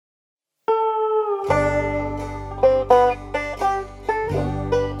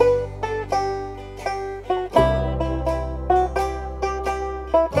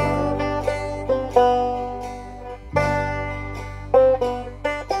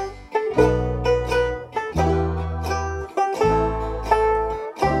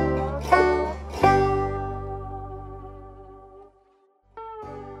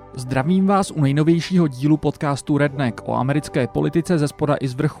Zdravím vás u nejnovějšího dílu podcastu Redneck o americké politice ze spoda i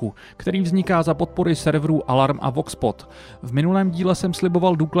z vrchu, který vzniká za podpory serverů Alarm a Voxpod. V minulém díle jsem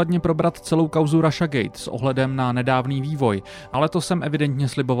sliboval důkladně probrat celou kauzu Russiagate s ohledem na nedávný vývoj, ale to jsem evidentně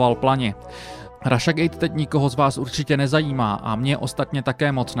sliboval planě. Russiagate teď nikoho z vás určitě nezajímá a mě ostatně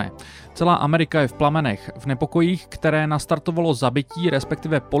také moc ne. Celá Amerika je v plamenech, v nepokojích, které nastartovalo zabití,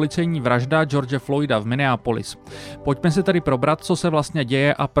 respektive policejní vražda George Floyda v Minneapolis. Pojďme si tedy probrat, co se vlastně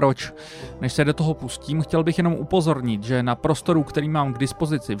děje a proč. Než se do toho pustím, chtěl bych jenom upozornit, že na prostoru, který mám k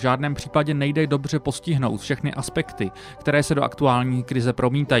dispozici, v žádném případě nejde dobře postihnout všechny aspekty, které se do aktuální krize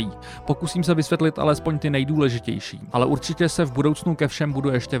promítají. Pokusím se vysvětlit alespoň ty nejdůležitější, ale určitě se v budoucnu ke všem budu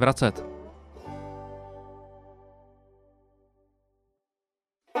ještě vracet.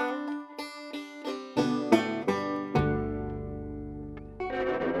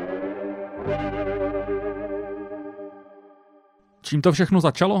 Čím to všechno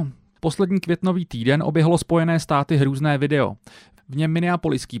začalo? Poslední květnový týden oběhlo Spojené státy hrůzné video. V něm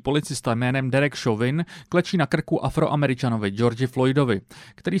minneapoliský policista jménem Derek Chauvin klečí na krku Afroameričanovi Georgi Floydovi,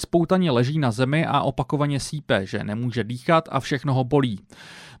 který spoutaně leží na zemi a opakovaně sípe, že nemůže dýchat a všechno ho bolí.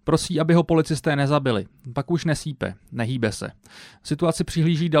 Prosí, aby ho policisté nezabili. Pak už nesípe, nehýbe se. Situaci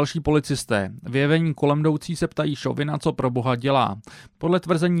přihlíží další policisté. Vyjevení kolem jdoucí se ptají Chauvina, co pro boha dělá. Podle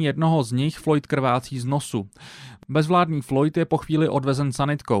tvrzení jednoho z nich Floyd krvácí z nosu. Bezvládný Floyd je po chvíli odvezen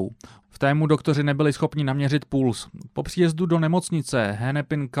sanitkou. V tému doktoři nebyli schopni naměřit puls. Po příjezdu do nemocnice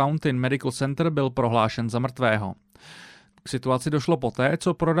Hennepin County Medical Center byl prohlášen za mrtvého. K situaci došlo poté,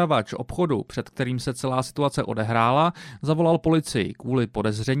 co prodavač obchodu, před kterým se celá situace odehrála, zavolal policii kvůli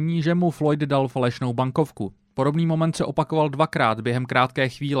podezření, že mu Floyd dal falešnou bankovku. Podobný moment se opakoval dvakrát během krátké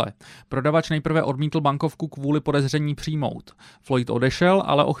chvíle. Prodavač nejprve odmítl bankovku kvůli podezření přijmout. Floyd odešel,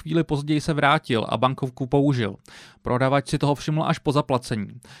 ale o chvíli později se vrátil a bankovku použil. Prodavač si toho všiml až po zaplacení.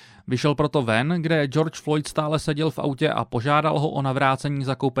 Vyšel proto ven, kde George Floyd stále seděl v autě a požádal ho o navrácení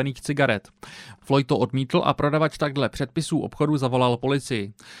zakoupených cigaret. Floyd to odmítl a prodavač tak dle předpisů obchodu zavolal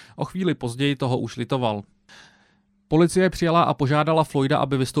policii. O chvíli později toho už litoval. Policie přijela a požádala Floyda,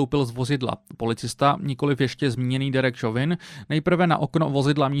 aby vystoupil z vozidla. Policista, nikoliv ještě zmíněný Derek Chauvin, nejprve na okno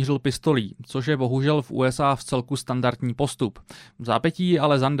vozidla mířil pistolí, což je bohužel v USA vcelku standardní postup. V zápětí ji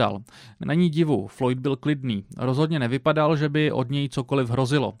ale zandal. Není divu, Floyd byl klidný. Rozhodně nevypadal, že by od něj cokoliv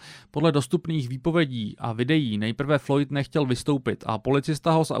hrozilo. Podle dostupných výpovědí a videí nejprve Floyd nechtěl vystoupit a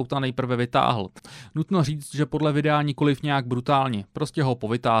policista ho z auta nejprve vytáhl. Nutno říct, že podle videa nikoliv nějak brutálně, prostě ho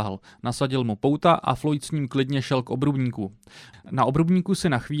povytáhl. Nasadil mu pouta a Floyd s ním klidně šel k obrubníku. Na obrubníku si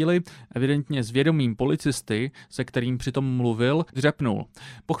na chvíli, evidentně s vědomím policisty, se kterým přitom mluvil, dřepnul.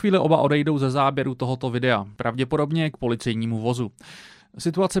 Po chvíli oba odejdou ze záběru tohoto videa, pravděpodobně k policejnímu vozu.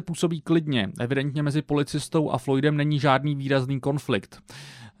 Situace působí klidně, evidentně mezi policistou a Floydem není žádný výrazný konflikt.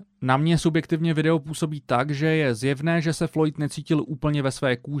 Na mě subjektivně video působí tak, že je zjevné, že se Floyd necítil úplně ve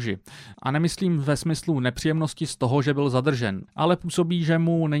své kůži. A nemyslím ve smyslu nepříjemnosti z toho, že byl zadržen, ale působí, že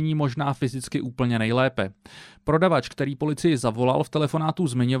mu není možná fyzicky úplně nejlépe. Prodavač, který policii zavolal, v telefonátu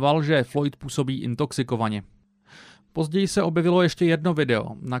zmiňoval, že Floyd působí intoxikovaně. Později se objevilo ještě jedno video,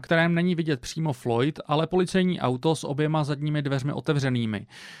 na kterém není vidět přímo Floyd, ale policejní auto s oběma zadními dveřmi otevřenými.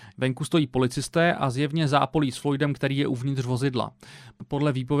 Venku stojí policisté a zjevně zápolí s Floydem, který je uvnitř vozidla.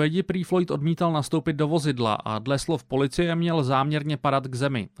 Podle výpovědi prý Floyd odmítal nastoupit do vozidla a dle slov policie měl záměrně padat k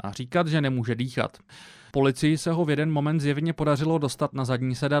zemi a říkat, že nemůže dýchat. Policii se ho v jeden moment zjevně podařilo dostat na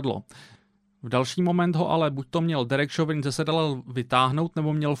zadní sedadlo. V další moment ho ale buď to měl Derek Chauvin ze sedadla vytáhnout,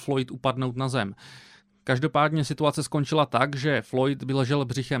 nebo měl Floyd upadnout na zem. Každopádně situace skončila tak, že Floyd by ležel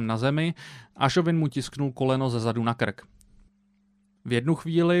břichem na zemi a Chauvin mu tisknul koleno ze zadu na krk. V jednu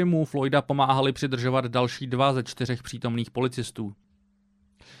chvíli mu Floyda pomáhali přidržovat další 2 ze 4 přítomných policistů.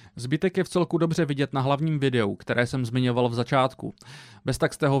 Zbytek je vcelku dobře vidět na hlavním videu, které jsem zmiňoval v začátku. Bez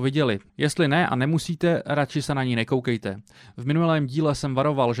tak jste ho viděli. Jestli ne a nemusíte, radši se na ní nekoukejte. V minulém díle jsem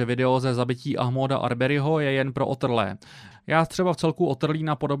varoval, že video ze zabití Ahmauda Arberyho je jen pro otrlé. Já třeba vcelku otrlý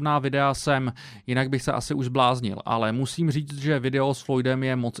na podobná videa jsem, jinak bych se asi už bláznil, ale musím říct, že video s Floydem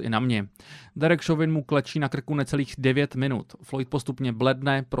je moc i na mě. Derek Chauvin mu klečí na krku necelých 9 minut. Floyd postupně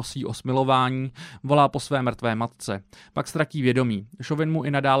bledne, prosí o smilování, volá po své mrtvé matce. Pak ztratí vědomí. Chauvin mu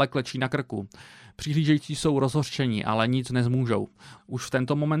i nadále klečí na krku. Přihlížející jsou rozhořčení, ale nic nezmůžou. Už v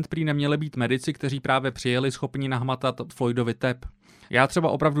tento moment prý neměli být medici, kteří právě přijeli, schopni nahmatat Floydovi tep. Já třeba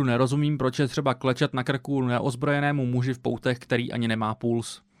opravdu nerozumím, proč je třeba klečet na krku neozbrojenému muži v poutech, který ani nemá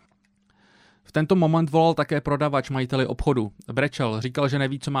puls. V tento moment volal také prodavač majiteli obchodu. Brečel, říkal, že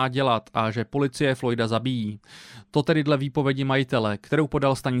neví, co má dělat a že policie Floyda zabíjí. To tedy dle výpovědi majitele, kterou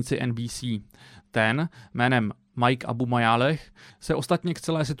podal stanici NBC. Ten, jménem Mike Abumayaleh, se ostatně k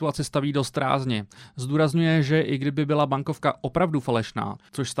celé situaci staví dost rázně. Zdůrazňuje, že i kdyby byla bankovka opravdu falešná,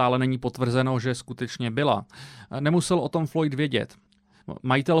 což stále není potvrzeno, že skutečně byla, nemusel o tom Floyd vědět.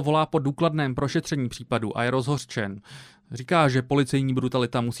 Majitel volá po důkladném prošetření případu a je rozhořčen. Říká, že policejní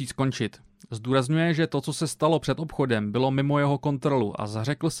brutalita musí skončit. Zdůrazňuje, že to, co se stalo před obchodem, bylo mimo jeho kontrolu a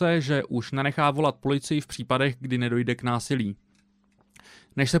zařekl se, že už nenechá volat policii v případech, kdy nedojde k násilí.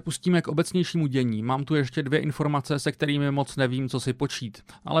 Než se pustíme k obecnějšímu dění, mám tu ještě 2 informace, se kterými moc nevím, co si počít,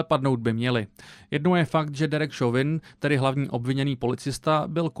 ale padnout by měly. Jednou je fakt, že Derek Chauvin, tedy hlavní obviněný policista,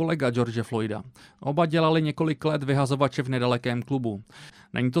 byl kolega George Floyda. Oba dělali několik let vyhazovače v nedalekém klubu.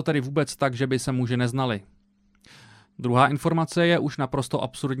 Není to tedy vůbec tak, že by se muži neznali. Druhá informace je už naprosto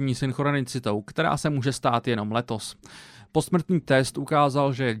absurdní synchronicitou, která se může stát jenom letos. Posmrtný test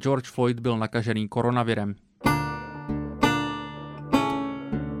ukázal, že George Floyd byl nakažený koronavirem.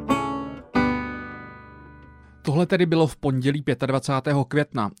 Tohle tedy bylo v pondělí 25.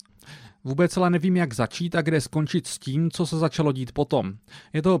 května. Vůbec ale nevím, jak začít a kde skončit s tím, co se začalo dít potom.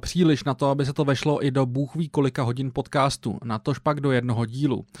 Je toho příliš na to, aby se to vešlo i do bůh ví kolika hodin podcastu, natož pak do jednoho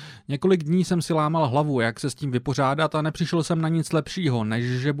dílu. Několik dní jsem si lámal hlavu, jak se s tím vypořádat a nepřišel jsem na nic lepšího, než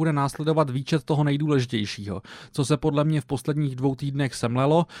že bude následovat výčet toho nejdůležitějšího, co se podle mě v posledních 2 týdnech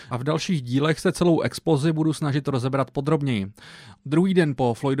semlelo a v dalších dílech se celou explozi budu snažit rozebrat podrobněji. Druhý den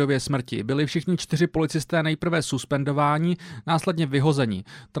po Floydově smrti byli všichni 4 policisté nejprve suspendováni, následně vyhozeni.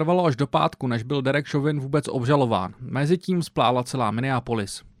 Trvalo až do pátku, než byl Derek Chauvin vůbec obžalován. Mezitím splála celá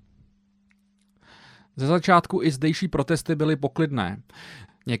Minneapolis. Ze začátku i zdejší protesty byly poklidné.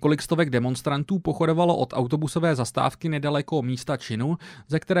 Několik stovek demonstrantů pochodovalo od autobusové zastávky nedaleko místa činu,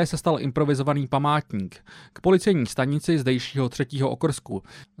 ze které se stal improvizovaný památník, k policejní stanici zdejšího 3. okrsku,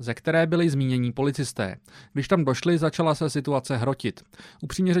 ze které byli zmínění policisté. Když tam došli, začala se situace hrotit.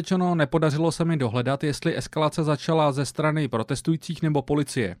 Upřímně řečeno, nepodařilo se mi dohledat, jestli eskalace začala ze strany protestujících nebo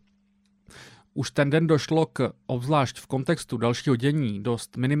policie. Už ten den došlo k, obzvlášť v kontextu dalšího dění,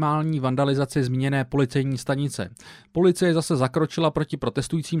 dost minimální vandalizaci zmíněné policejní stanice. Policie zase zakročila proti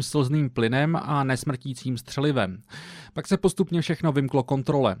protestujícím slzným plynem a nesmrtícím střelivem. Pak se postupně všechno vymklo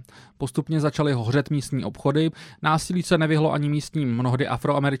kontrole. Postupně začaly hořet místní obchody, násilí se nevyhlo ani místním, mnohdy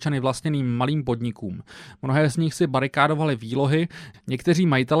Afroameričany vlastněným malým podnikům. Mnohé z nich si barikádovali výlohy, někteří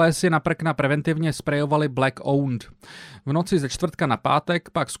majitelé si na prkna preventivně sprejovali Black Owned. V noci ze čtvrtka na pátek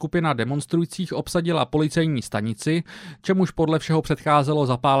pak skupina demonstrujících obsadila policejní stanici, čemuž podle všeho předcházelo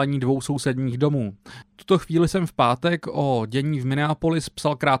zapálení 2 sousedních domů. Tuto chvíli jsem v pátek o dění v Minneapolis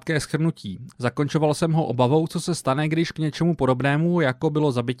psal krátké shrnutí. Zakončoval jsem ho obavou, co se stane, když k něčemu podobnému, jako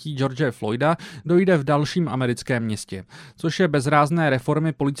bylo zabití George Floyda, dojde v dalším americkém městě, což je bez rázné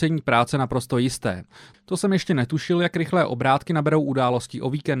reformy policejní práce naprosto jisté. To jsem ještě netušil, jak rychlé obrátky naberou události o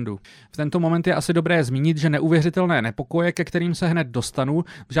víkendu. V tento moment je asi dobré zmínit, že neuvěřitelné nepokoje, ke kterým se hned dostanu,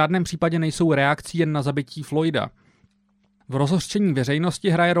 v žádném případě nejsou reakcí jen na zabití Floyda. V rozhořčení veřejnosti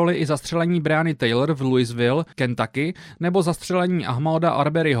hraje roli i zastřelení Breony Taylor v Louisville, Kentucky, nebo zastřelení Ahmauda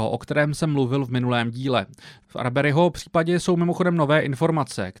Arberyho, o kterém jsem mluvil v minulém díle. V Arberyho případě jsou mimochodem nové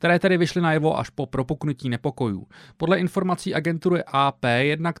informace, které tedy vyšly najevo až po propuknutí nepokojů. Podle informací agentury AP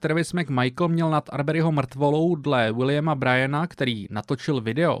jednak Travis McMichael měl nad Arberyho mrtvolou dle Williama Bryana, který natočil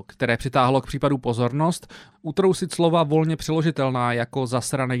video, které přitáhlo k případu pozornost, utrousit slova volně přeložitelná jako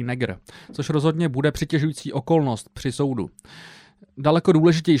zasranej negr, což rozhodně bude přitěžující okolnost při soudu. Daleko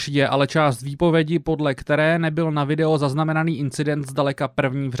důležitější je ale část výpovědi, podle které nebyl na video zaznamenaný incident zdaleka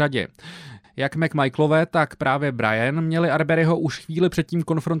první v řadě. Jak McMichaelové, tak právě Bryan měli Arberyho už chvíli předtím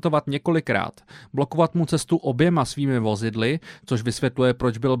konfrontovat několikrát, blokovat mu cestu oběma svými vozidly, což vysvětluje,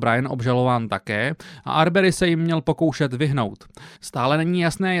 proč byl Bryan obžalován také, a Arbery se jim měl pokoušet vyhnout. Stále není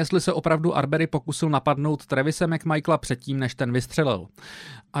jasné, jestli se opravdu Arbery pokusil napadnout Travise McMichaela předtím, než ten vystřelil.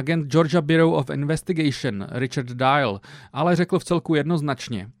 Agent Georgia Bureau of Investigation Richard Dial ale řekl vcelku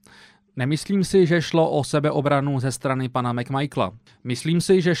jednoznačně: Nemyslím si, že šlo o sebeobranu ze strany pana McMichaela. Myslím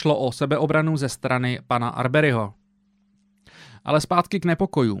si, že šlo o sebeobranu ze strany pana Arberyho. Ale zpátky k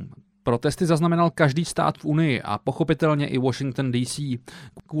nepokojům. Protesty zaznamenal každý stát v Unii a pochopitelně i Washington DC.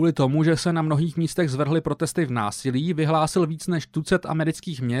 Kvůli tomu, že se na mnohých místech zvrhly protesty v násilí, vyhlásil víc než 200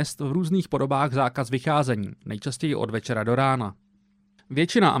 amerických měst v různých podobách zákaz vycházení, nejčastěji od večera do rána.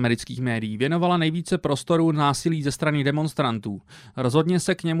 Většina amerických médií věnovala nejvíce prostoru násilí ze strany demonstrantů. Rozhodně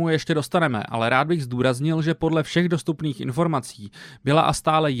se k němu ještě dostaneme, ale rád bych zdůraznil, že podle všech dostupných informací byla a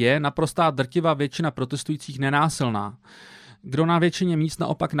stále je naprostá drtivá většina protestujících nenásilná. Kdo na většině míst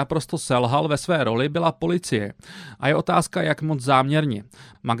naopak naprosto selhal ve své roli, byla policie. A je otázka, jak moc záměrně.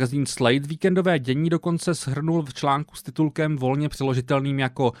 Magazín Slate víkendové dění dokonce shrnul v článku s titulkem volně přeložitelným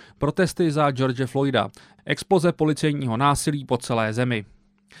jako Protesty za George Floyda. Exploze policejního násilí po celé zemi.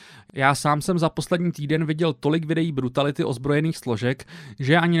 Já sám jsem za poslední týden viděl tolik videí brutality ozbrojených složek,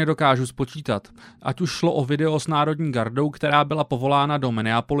 že ani nedokážu spočítat. Ať už šlo o video s národní gardou, která byla povolána do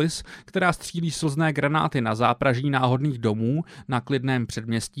Minneapolis, která střílí slzné granáty na zápraží náhodných domů na klidném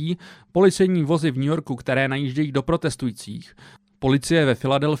předměstí, policejní vozy v New Yorku, které najíždějí do protestujících. Policie ve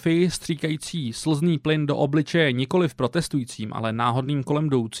Filadelfii stříkající slzný plyn do obličeje nikoliv protestujícím, ale náhodným kolem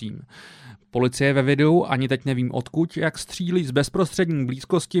jdoucím. Policie ve videu, ani teď nevím odkud, jak střílí z bezprostřední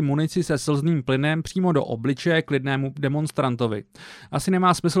blízkosti munici se slzným plynem přímo do obličeje klidnému demonstrantovi. Asi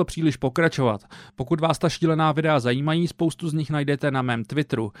nemá smysl příliš pokračovat. Pokud vás ta šílená videa zajímají, spoustu z nich najdete na mém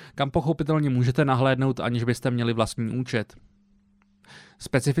Twitteru, kam pochopitelně můžete nahlédnout, aniž byste měli vlastní účet.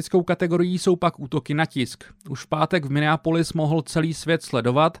 Specifickou kategorií jsou pak útoky na tisk. Už v pátek v Minneapolis mohl celý svět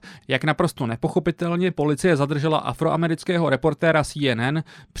sledovat, jak naprosto nepochopitelně policie zadržela afroamerického reportéra CNN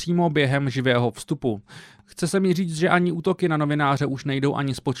přímo během živého vstupu. Chce se mi říct, že ani útoky na novináře už nejdou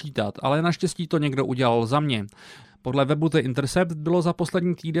ani spočítat, ale naštěstí to někdo udělal za mě. Podle webu The Intercept bylo za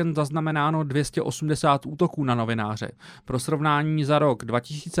poslední týden zaznamenáno 280 útoků na novináře. Pro srovnání za rok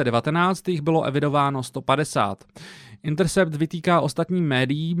 2019 jich bylo evidováno 150. Intercept vytýká ostatním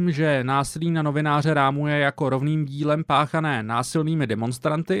médiím, že násilí na novináře rámuje jako rovným dílem páchané násilnými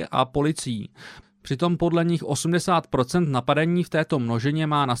demonstranty a policií. Přitom podle nich 80% napadení v této množině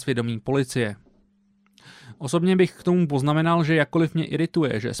má na svědomí policie. Osobně bych k tomu poznamenal, že jakkoliv mě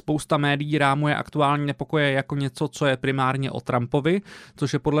irituje, že spousta médií rámuje aktuální nepokoje jako něco, co je primárně o Trumpovi,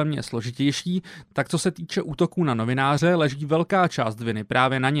 což je podle mě složitější, tak co se týče útoků na novináře, leží velká část viny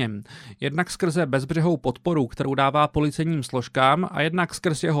právě na něm. Jednak skrze bezbřehou podporu, kterou dává policejním složkám, a jednak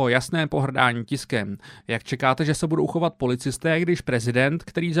skrz jeho jasné pohrdání tiskem. Jak čekáte, že se budou chovat policisté, když prezident,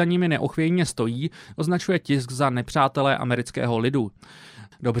 který za nimi neochvějně stojí, označuje tisk za nepřátelé amerického lidu?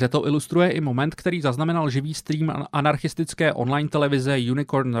 Dobře to ilustruje i moment, který zaznamenal živý stream anarchistické online televize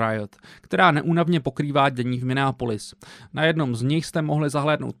Unicorn Riot, která neúnavně pokrývá dění v Minneapolis. Na jednom z nich jste mohli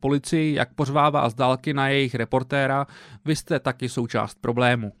zahlédnout policii, jak pořvává z dálky na jejich reportéra, vy jste taky součást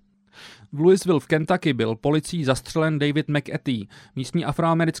problému. V Louisville v Kentucky byl policií zastřelen David McAtee, místní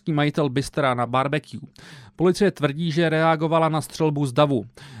afroamerický majitel bistra na barbecue. Policie tvrdí, že reagovala na střelbu z davu.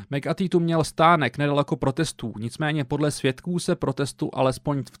 McAtee tu měl stánek nedaleko protestů, nicméně podle svědků se protestu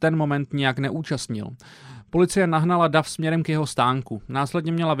alespoň v ten moment nijak neúčastnil. Policie nahnala dav směrem k jeho stánku.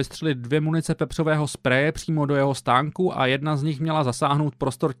 Následně měla vystřelit 2 munice pepřového spreje přímo do jeho stánku a jedna z nich měla zasáhnout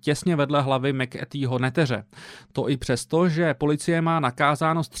prostor těsně vedle hlavy McAteeho neteře. To i přesto, že policie má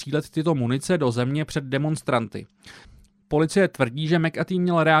nakázáno střílet tyto munice do země před demonstranty. Policie tvrdí, že McAtee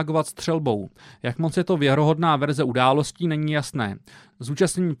měl reagovat střelbou. Jak moc je to věrohodná verze událostí, není jasné.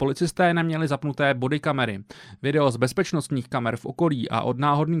 Zúčastnění policisté neměli zapnuté bodykamery. Video z bezpečnostních kamer v okolí a od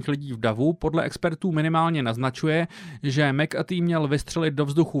náhodných lidí v davu podle expertů minimálně naznačuje, že McAtee měl vystřelit do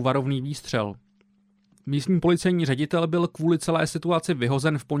vzduchu varovný výstřel. Místní policejní ředitel byl kvůli celé situaci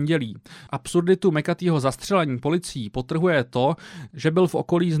vyhozen v pondělí. Absurditu McAteeho zastřelení policií podtrhuje to, že byl v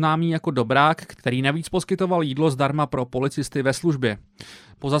okolí známý jako dobrák, který navíc poskytoval jídlo zdarma pro policisty ve službě.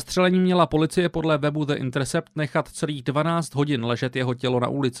 Po zastřelení měla policie podle webu The Intercept nechat celých 12 hodin ležet jeho tělo na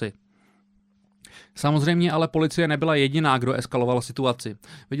ulici. Samozřejmě ale policie nebyla jediná, kdo eskaloval situaci.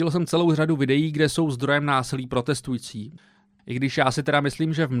 Viděl jsem celou řadu videí, kde jsou zdrojem násilí protestující. I když já si teda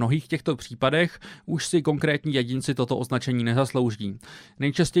myslím, že v mnohých těchto případech už si konkrétní jedinci toto označení nezaslouží.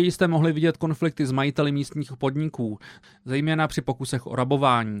 Nejčastěji jste mohli vidět konflikty s majiteli místních podniků, zejména při pokusech o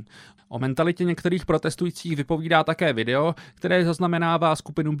rabování. O mentalitě některých protestujících vypovídá také video, které zaznamenává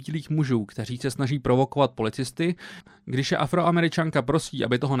skupinu bílých mužů, kteří se snaží provokovat policisty. Když je Afroameričanka prosí,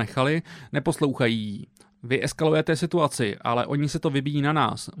 aby toho nechali, neposlouchají jí. Vy eskalujete situaci, ale oni se to vybíjí na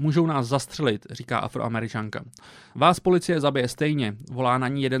nás. Můžou nás zastřelit, říká Afroameričanka. Vás policie zabije stejně, volá na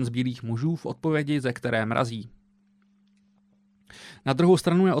ní jeden z bílých mužů v odpovědi, ze které mrazí. Na druhou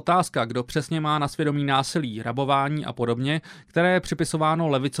stranu je otázka, kdo přesně má na svědomí násilí, rabování a podobně, které je připisováno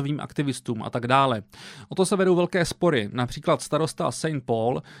levicovým aktivistům a tak dále. O to se vedou velké spory, například starosta St.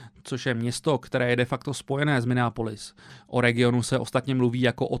 Paul, což je město, které je de facto spojené s Minneapolis. O regionu se ostatně mluví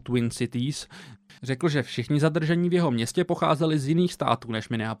jako o Twin Cities. Řekl, že všichni zadržení v jeho městě pocházeli z jiných států než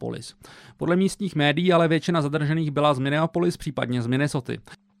Minneapolis. Podle místních médií ale většina zadržených byla z Minneapolis, případně z Minnesoty.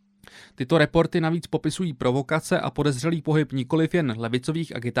 Tyto reporty navíc popisují provokace a podezřelý pohyb nikoliv jen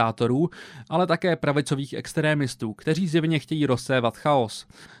levicových agitátorů, ale také pravicových extrémistů, kteří zjevně chtějí rozsévat chaos.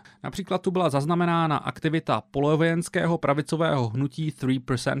 Například tu byla zaznamenána aktivita polovojenského pravicového hnutí Three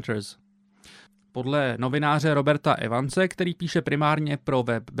Percenters. Podle novináře Roberta Evanse, který píše primárně pro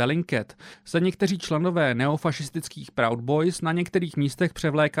web Bellingcat, se někteří členové neofašistických Proud Boys na některých místech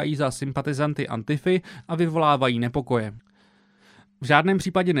převlékají za sympatizanty Antify a vyvolávají nepokoje. V žádném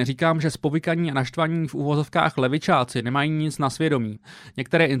případě neříkám, že spovykaní a naštvaní v uvozovkách levičáci nemají nic na svědomí.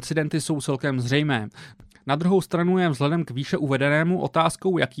 Některé incidenty jsou celkem zřejmé. Na druhou stranu je vzhledem k výše uvedenému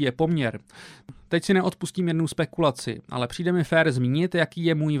otázkou, jaký je poměr. Teď si neodpustím jednu spekulaci, ale přijde mi fér zmínit, jaký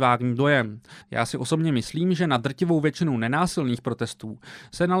je můj vágní dojem. Já si osobně myslím, že na drtivou většinu nenásilných protestů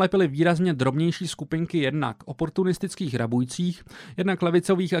se nalepily výrazně drobnější skupinky jednak oportunistických rabujících, jednak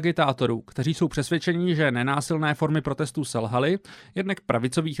levicových agitátorů, kteří jsou přesvědčeni, že nenásilné formy protestů selhaly, jednak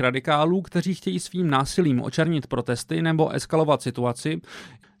pravicových radikálů, kteří chtějí svým násilím očernit protesty nebo eskalovat situaci.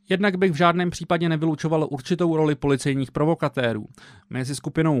 Jednak bych v žádném případě nevylučoval určitou roli policejních provokatérů. Mezi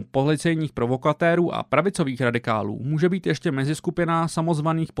skupinou policejních provokatérů a pravicových radikálů může být ještě meziskupina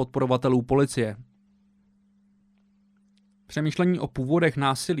samozvaných podporovatelů policie. Přemýšlení o původech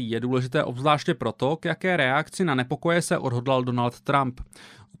násilí je důležité obzvláště proto, k jaké reakci na nepokoje se odhodlal Donald Trump.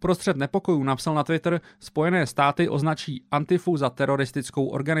 Uprostřed nepokojů napsal na Twitter: Spojené státy označí Antifu za teroristickou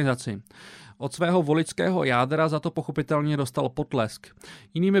organizaci. Od svého voličského jádra za to pochopitelně dostal potlesk.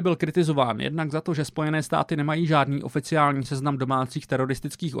 Jinými byl kritizován jednak za to, že Spojené státy nemají žádný oficiální seznam domácích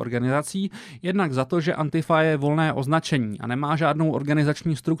teroristických organizací, jednak za to, že Antifa je volné označení a nemá žádnou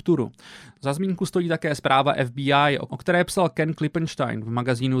organizační strukturu. Za zmínku stojí také zpráva FBI, o které psal Ken Klippenstein v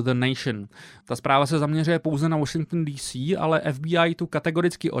magazínu The Nation. Ta zpráva se zaměřuje pouze na Washington DC, ale FBI tu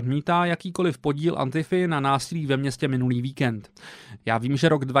kategoricky odmítá jakýkoliv podíl Antify na násilí ve městě minulý víkend. Já vím, že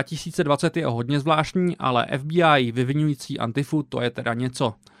rok 2020 je hodně zvláštní, ale FBI vyvinující Antifu, to je teda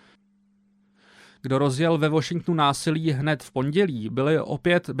něco. Kdo rozjel ve Washingtonu násilí hned v pondělí, byly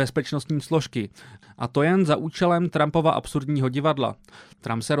opět bezpečnostní složky. A to jen za účelem Trumpova absurdního divadla.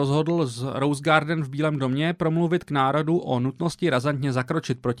 Trump se rozhodl z Rose Garden v Bílém domě promluvit k národu o nutnosti razantně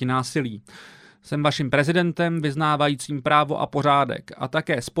zakročit proti násilí. Jsem vaším prezidentem vyznávajícím právo a pořádek a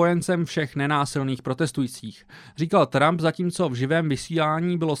také spojencem všech nenásilných protestujících, říkal Trump, zatímco v živém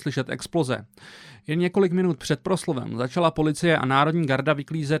vysílání bylo slyšet exploze. Jen několik minut před proslovem začala policie a Národní garda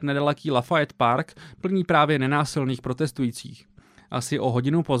vyklízet nedaleký Lafayette Park, plný právě nenásilných protestujících. Asi o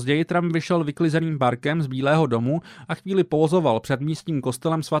hodinu později Trump vyšel vyklizeným parkem z Bílého domu a chvíli pózoval před místním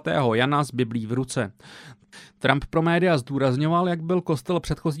kostelem svatého Jana s Biblí v ruce. Trump pro média zdůrazňoval, jak byl kostel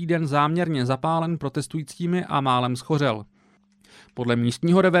předchozí den záměrně zapálen protestujícími a málem schořel. Podle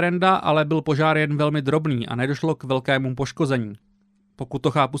místního reverenda ale byl požár jen velmi drobný a nedošlo k velkému poškození. Pokud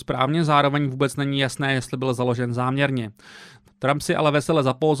to chápu správně, zároveň vůbec není jasné, jestli byl založen záměrně. Trump si ale vesele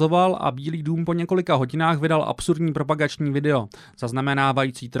zapózoval a Bílý dům po několika hodinách vydal absurdní propagační video,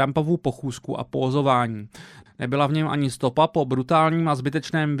 zaznamenávající Trumpovu pochůzku a pózování. Nebyla v něm ani stopa po brutálním a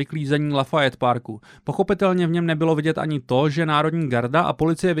zbytečném vyklízení Lafayette Parku. Pochopitelně v něm nebylo vidět ani to, že Národní garda a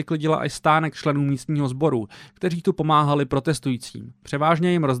policie vyklidila i stánek členů místního sboru, kteří tu pomáhali protestujícím.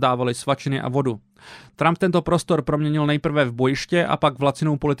 Převážně jim rozdávali svačiny a vodu. Trump tento prostor proměnil nejprve v bojiště a pak v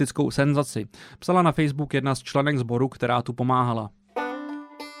lacinou politickou senzaci. Psala na Facebook jedna z členek sboru, která tu pomáhala.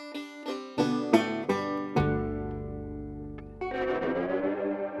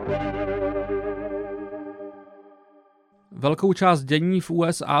 Velkou část dění v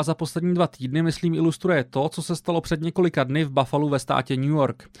USA za poslední 2 týdny, myslím, ilustruje to, co se stalo před několika dny v Buffalu ve státě New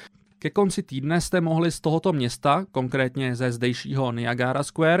York. Ke konci týdne jste mohli z tohoto města, konkrétně ze zdejšího Niagara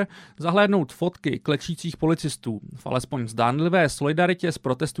Square, zahlédnout fotky klečících policistů v alespoň zdánlivé solidaritě s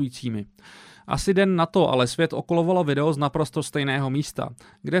protestujícími. Asi den na to ale svět okolovalo video z naprosto stejného místa,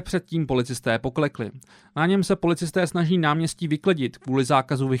 kde předtím policisté poklekli. Na něm se policisté snaží náměstí vyklidit kvůli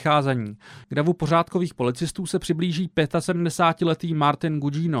zákazu vycházení. K davu pořádkových policistů se přiblíží 75letý Martin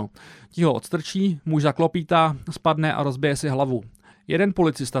Gugino. Ti ho odstrčí, muž zaklopítá, spadne a rozbije si hlavu. Jeden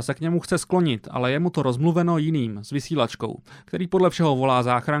policista se k němu chce sklonit, ale je mu to rozmluveno jiným, s vysílačkou, který podle všeho volá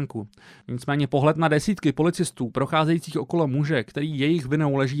záchranku. Nicméně pohled na desítky policistů procházejících okolo muže, který jejich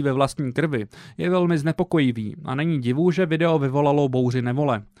vinou leží ve vlastní krvi, je velmi znepokojivý a není divu, že video vyvolalo bouři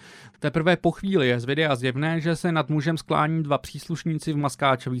nevole. Teprve po chvíli je z videa zjevné, že se nad mužem sklání 2 příslušníci v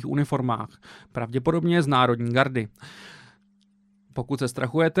maskáčových uniformách, pravděpodobně z Národní gardy. Pokud se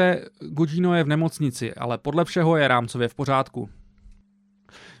strachujete, Gugino je v nemocnici, ale podle všeho je rámcově v pořádku.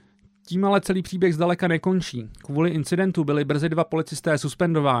 Tím ale celý příběh zdaleka nekončí. Kvůli incidentu byli brzy 2 policisté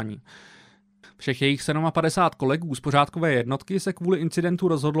suspendováni. Všech jejich 57 kolegů z pořádkové jednotky se kvůli incidentu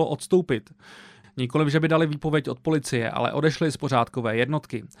rozhodlo odstoupit. Nikoliv, že by dali výpověď od policie, ale odešli z pořádkové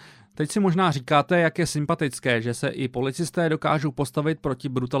jednotky. Teď si možná říkáte, jak je sympatické, že se i policisté dokážou postavit proti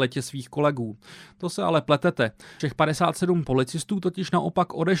brutalitě svých kolegů. To se ale pletete. Všech 57 policistů totiž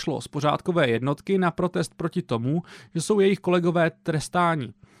naopak odešlo z pořádkové jednotky na protest proti tomu, že jsou jejich kolegové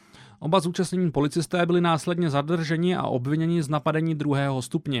trestáni. Oba zúčastnění policisté byli následně zadrženi a obviněni z napadení 2.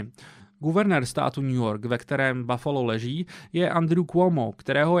 stupně. Guvernér státu New York, ve kterém Buffalo leží, je Andrew Cuomo,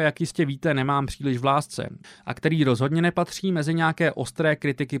 kterého, jak jistě víte, nemám příliš v lásce a který rozhodně nepatří mezi nějaké ostré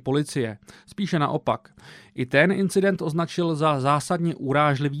kritiky policie. Spíše naopak. I ten incident označil za zásadně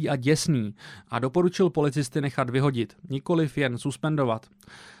urážlivý a děsný a doporučil policisty nechat vyhodit, nikoliv jen suspendovat.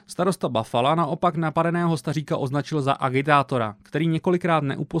 Starosta Buffala naopak napadeného staříka označil za agitátora, který několikrát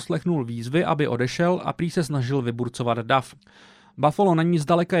neuposlechnul výzvy, aby odešel a prý se snažil vyburcovat dav. Buffalo není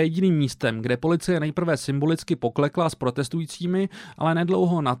zdaleka jediným místem, kde policie nejprve symbolicky poklekla s protestujícími, ale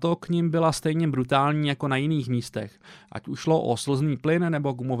nedlouho na to k nim byla stejně brutální jako na jiných místech, ať už šlo o slzný plyn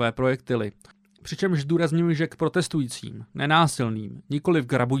nebo gumové projektily. Přičemž zdůrazňuji, že k protestujícím, nenásilným, nikoli k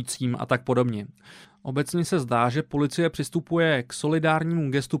grabujícím a tak podobně. Obecně se zdá, že policie přistupuje k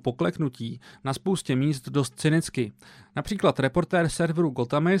solidárnímu gestu pokleknutí na spoustě míst dost cynicky. Například reportér serveru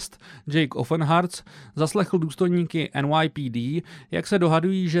Gothamist Jake Offenhartz zaslechl důstojníky NYPD, jak se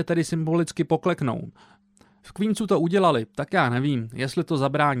dohadují, že tedy symbolicky pokleknou. V Queensu to udělali, tak já nevím, jestli to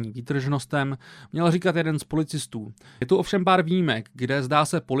zabrání výtržnostem, měl říkat jeden z policistů. Je tu ovšem pár výjimek, kde zdá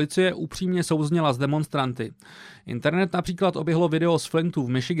se policie upřímně souzněla s demonstranty. Internet například oběhlo video z Flintu v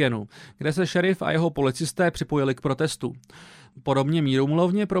Michiganu, kde se šerif a jeho policisté připojili k protestu. Podobně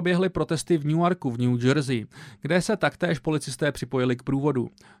mírumilovně proběhly protesty v Newarku v New Jersey, kde se taktéž policisté připojili k průvodu.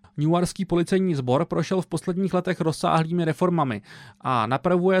 Newyorský policejní sbor prošel v posledních letech rozsáhlými reformami a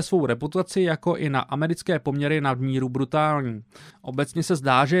napravuje svou reputaci jako i na americké poměry nadmíru brutální. Obecně se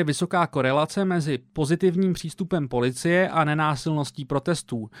zdá, že je vysoká korelace mezi pozitivním přístupem policie a nenásilností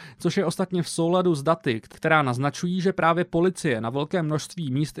protestů, což je ostatně v souladu s daty, která naznačují, že právě policie na velké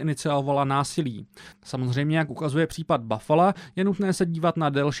množství míst iniciovala násilí. Samozřejmě, jak ukazuje případ Buffala, je nutné se dívat na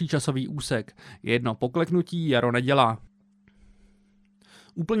delší časový úsek. Jedno pokleknutí jaro nedělá.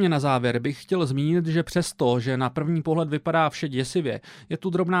 Úplně na závěr bych chtěl zmínit, že přesto, že na první pohled vypadá vše děsivě, je tu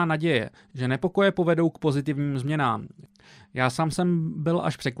drobná naděje, že nepokoje povedou k pozitivním změnám. Já sám jsem byl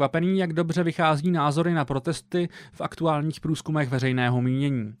až překvapený, jak dobře vychází názory na protesty v aktuálních průzkumech veřejného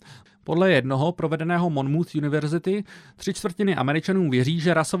mínění. Podle jednoho provedeného Monmouth University 3/4 Američanů věří,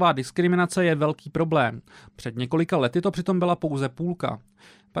 že rasová diskriminace je velký problém. Před několika lety to přitom byla pouze půlka.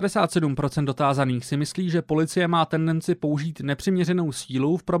 57% dotázaných si myslí, že policie má tendenci použít nepřiměřenou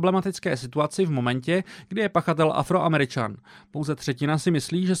sílu v problematické situaci v momentě, kdy je pachatel Afroameričan. Pouze 1/3 si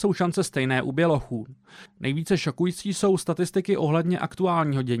myslí, že jsou šance stejné u bělochů. Nejvíce šokující jsou statistiky ohledně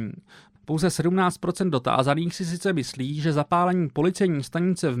aktuálního dění. Pouze 17% dotázaných si sice myslí, že zapálení policejní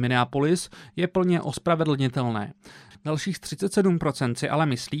stanice v Minneapolis je plně ospravedlnitelné. Dalších 37% si ale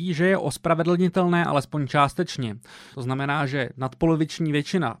myslí, že je ospravedlnitelné alespoň částečně. To znamená, že nadpoloviční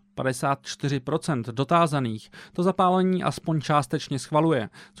většina, 54% dotázaných, to zapálení aspoň částečně schvaluje,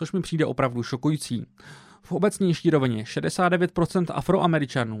 což mi přijde opravdu šokující. V obecnější rovině 69%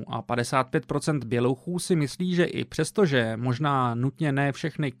 Afroameričanů a 55% bělouchů si myslí, že i přestože možná nutně ne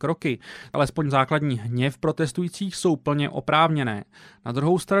všechny kroky, alespoň základní hněv protestujících jsou plně oprávněné. Na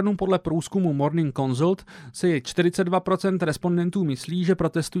druhou stranu podle průzkumu Morning Consult si 42% respondentů myslí, že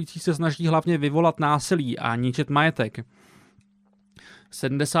protestující se snaží hlavně vyvolat násilí a ničit majetek.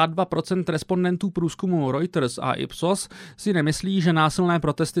 72% respondentů průzkumu Reuters a Ipsos si nemyslí, že násilné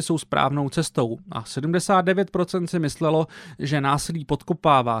protesty jsou správnou cestou a 79% si myslelo, že násilí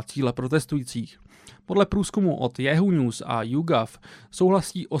podkopává cíle protestujících. Podle průzkumu od Yahoo News a YouGov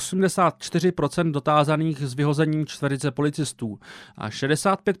souhlasí 84% dotázaných s vyhozením čtveřice policistů a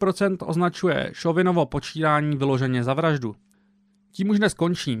 65% označuje Chauvinovo počínání vyloženě za vraždu. Tím už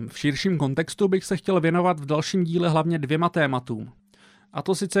neskončím. V širším kontextu bych se chtěl věnovat v dalším díle hlavně 2 tématům. A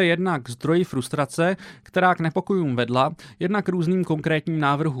to sice jednak zdroji frustrace, která k nepokojům vedla, jednak různým konkrétním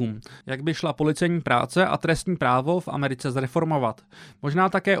návrhům, jak by šla policejní práce a trestní právo v Americe zreformovat. Možná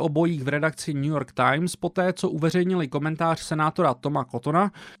také o bojích v redakci New York Times poté, co uveřejnili komentář senátora Toma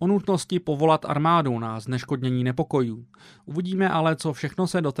Cottona o nutnosti povolat armádu na zneškodnění nepokojů. Uvidíme ale, co všechno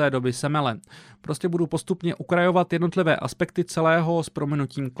se do té doby semele. Prostě budu postupně ukrajovat jednotlivé aspekty celého s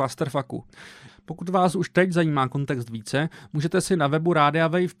prominutím clusterfucku. Pokud vás už teď zajímá kontext více, můžete si na webu Rádia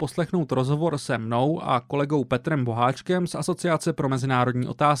Wave poslechnout rozhovor se mnou a kolegou Petrem Boháčkem z Asociace pro mezinárodní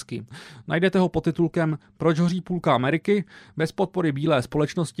otázky. Najdete ho pod titulkem Proč hoří půlka Ameriky? Bez podpory bílé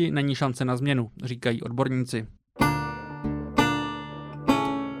společnosti není šance na změnu, říkají odborníci.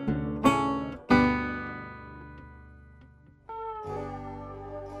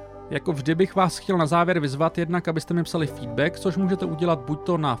 Jako vždy bych vás chtěl na závěr vyzvat jednak, abyste mi psali feedback, což můžete udělat buď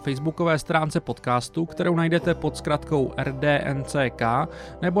to na facebookové stránce podcastu, kterou najdete pod zkratkou rdnck,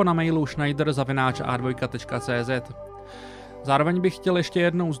 nebo na mailu schneider@a2.cz. Zároveň bych chtěl ještě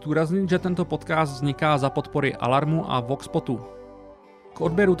jednou zdůraznit, že tento podcast vzniká za podpory Alarmu a Voxpotu. K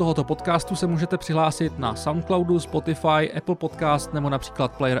odběru tohoto podcastu se můžete přihlásit na Soundcloudu, Spotify, Apple Podcast nebo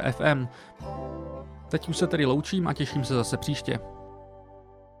například Player FM. Teď už se tedy loučím a těším se zase příště.